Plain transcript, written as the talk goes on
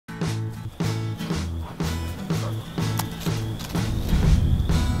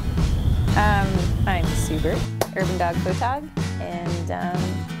Bert, urban dog Photog, and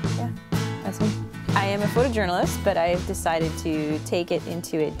yeah, that's me. I am a photojournalist, but I've decided to take it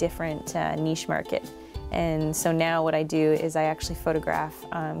into a different niche market. And so now what I do is I actually photograph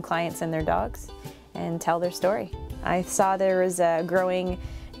clients and their dogs and tell their story. I saw there was a growing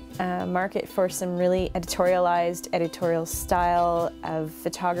market for some really editorialized, editorial style of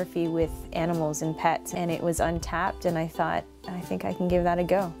photography with animals and pets, and it was untapped, and I thought, I think I can give that a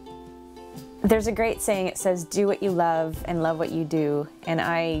go. There's a great saying, it says, do what you love and love what you do, and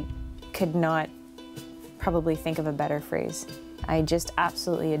I could not probably think of a better phrase. I just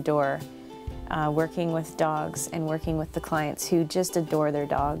absolutely adore working with dogs and working with the clients who just adore their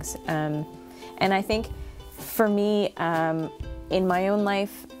dogs. And I think for me, in my own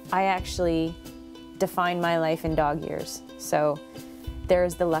life, I actually define my life in dog years. So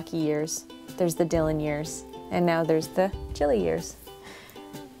there's the Lucky years, there's the Dylan years, and now there's the Jilly years,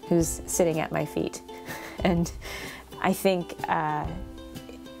 who's sitting at my feet. And I think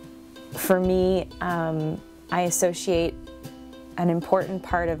for me, I associate an important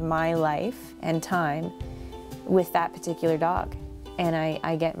part of my life and time with that particular dog. And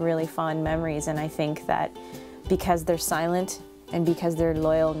I get really fond memories, and I think that because they're silent and because they're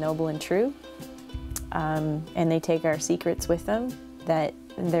loyal, noble, and true, and they take our secrets with them, that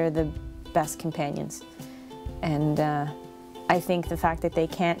they're the best companions. And I think the fact that they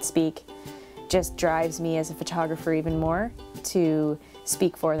can't speak just drives me as a photographer even more to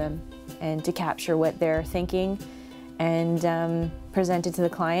speak for them and to capture what they're thinking and present it to the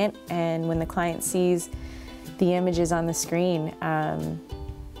client. And when the client sees the images on the screen,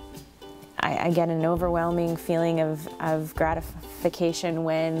 I get an overwhelming feeling of gratification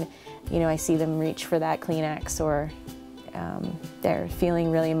when, you know, I see them reach for that Kleenex, or they're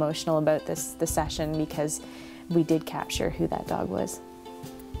feeling really emotional about the session because we did capture who that dog was.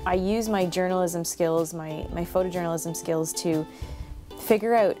 I use my journalism skills, my photojournalism skills, to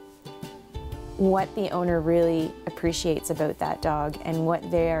figure out what the owner really appreciates about that dog and what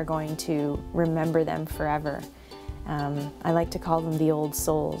they are going to remember them forever. I like to call them the old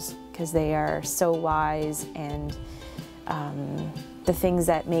souls, because they are so wise, and the things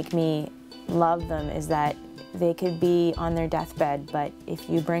that make me love them is that they could be on their deathbed, but if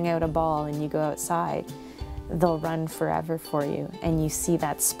you bring out a ball and you go outside, they'll run forever for you, and you see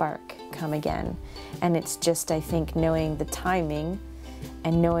that spark come again. And it's just, I think, knowing the timing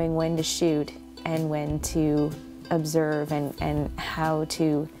and knowing when to shoot and when to observe and how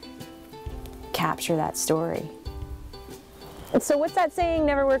to capture that story. So what's that saying?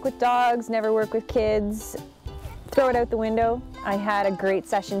 Never work with dogs, never work with kids. Throw it out the window. I had a great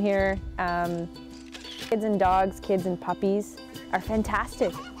session here. Kids and dogs, kids and puppies are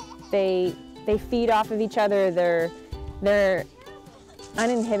fantastic. They feed off of each other. They're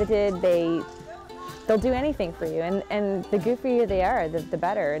uninhibited. They'll do anything for you, and the goofier they are, the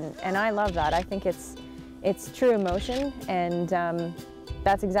better. And I love that. I think it's true emotion, and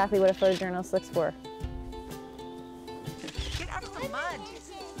that's exactly what a photojournalist looks for. Get out of the mud.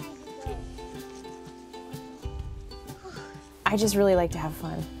 I just really like to have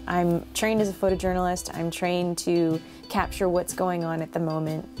fun. I'm trained as a photojournalist. I'm trained to capture what's going on at the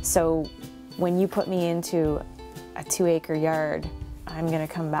moment. So when you put me into a 2-acre yard, I'm going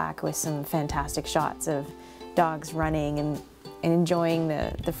to come back with some fantastic shots of dogs running and enjoying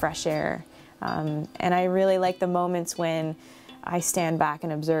the fresh air. And I really like the moments when I stand back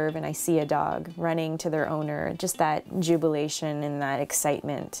and observe and I see a dog running to their owner, just that jubilation and that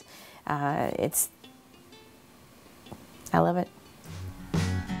excitement. I love it.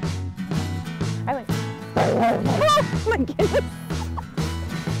 I went, oh my goodness.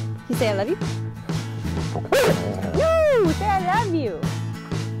 You say I love you? Woo! Say I love you.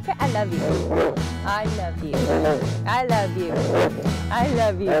 Say I love you. I love you. I love you. I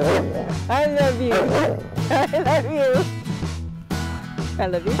love you. I love you. I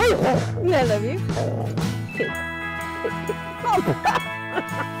love you. I love you. I love you.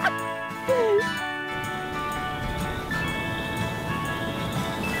 Okay.